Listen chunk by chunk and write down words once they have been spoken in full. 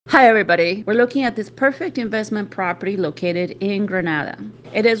Hi everybody, we're looking at this perfect investment property located in Granada.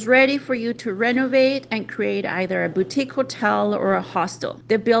 It is ready for you to renovate and create either a boutique hotel or a hostel.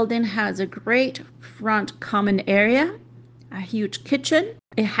 The building has a great front common area, a huge kitchen.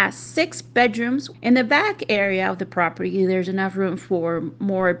 It has 6 bedrooms. In the back area of the property, there's enough room for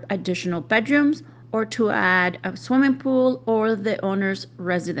more additional bedrooms or to add a swimming pool or the owner's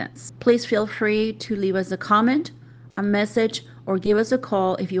residence. Please feel free to leave us a comment, a message, or give us a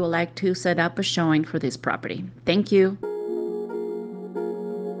call if you would like to set up a showing for this property. Thank you.